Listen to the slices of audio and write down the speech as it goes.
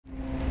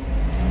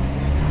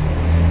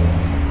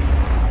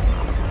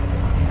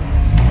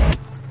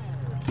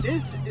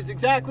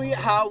exactly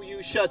how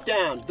you shut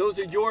down. Those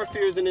are your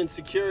fears and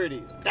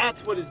insecurities.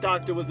 That's what his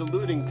doctor was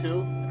alluding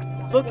to.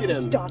 Look at him.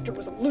 His doctor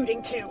was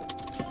alluding to.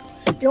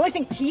 The only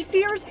thing he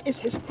fears is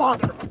his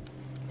father.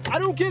 I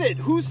don't get it.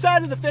 Whose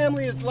side of the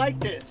family is like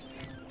this?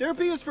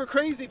 Therapy is for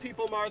crazy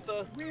people,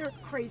 Martha. We're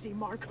crazy,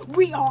 Mark.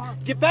 We are.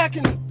 Get back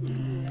in.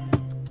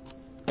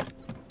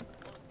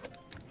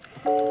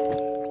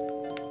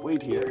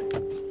 Wait here.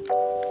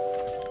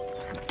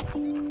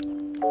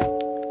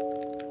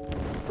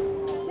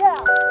 Yeah,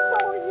 so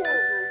are you. I'm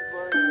sure he's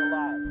learning a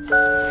lot.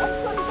 I'm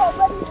sure he's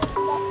already doing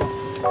something.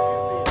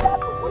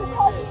 That's what we're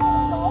talking about.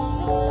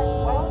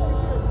 Why don't you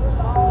feel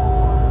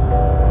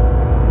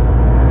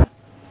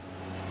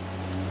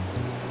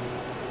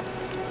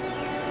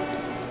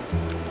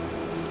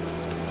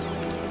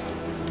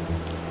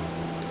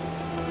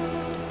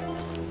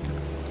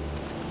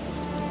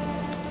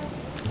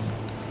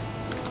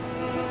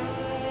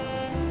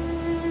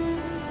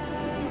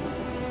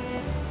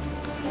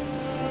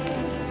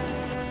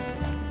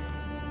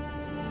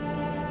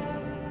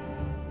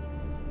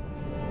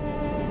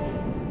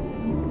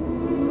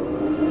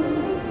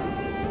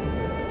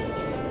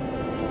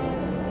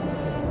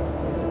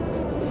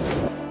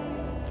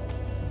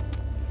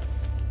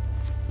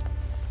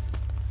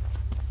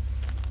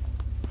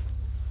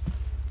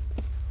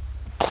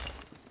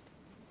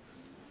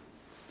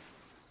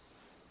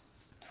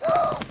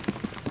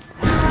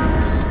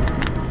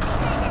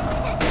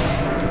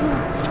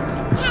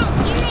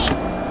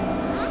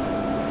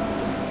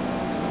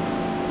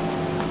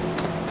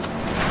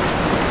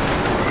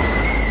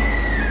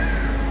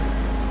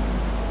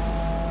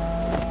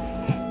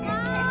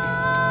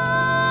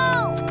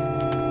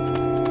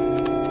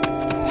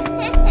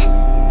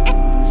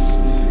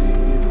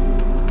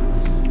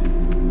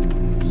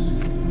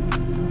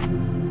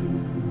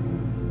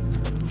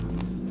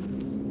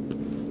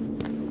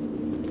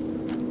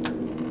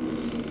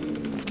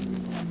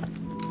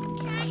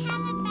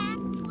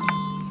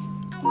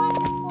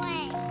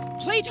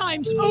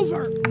Playtime's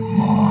over!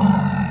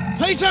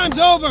 Playtime's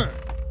over!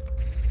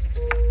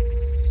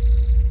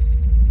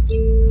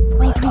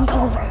 Playtime's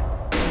over.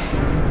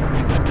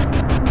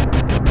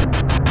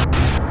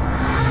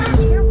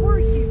 Where were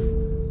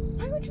you?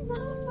 Why would you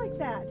run off like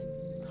that?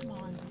 Come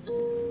on.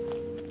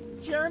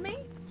 Jeremy?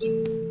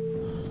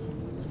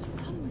 What's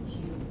wrong with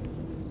you?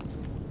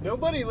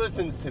 Nobody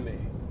listens to me.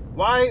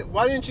 Why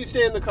didn't you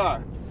stay in the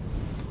car?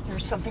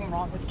 There's something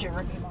wrong with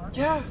Jeremy, Mark.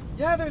 Yeah,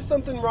 there's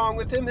something wrong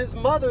with him. His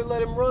mother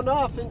let him run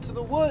off into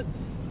the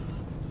woods.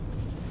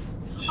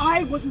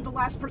 I wasn't the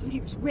last person he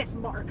was with,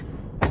 Mark.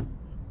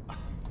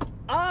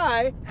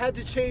 I had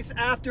to chase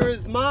after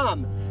his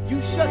mom.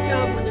 You shut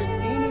down when there's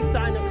any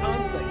sign of contact.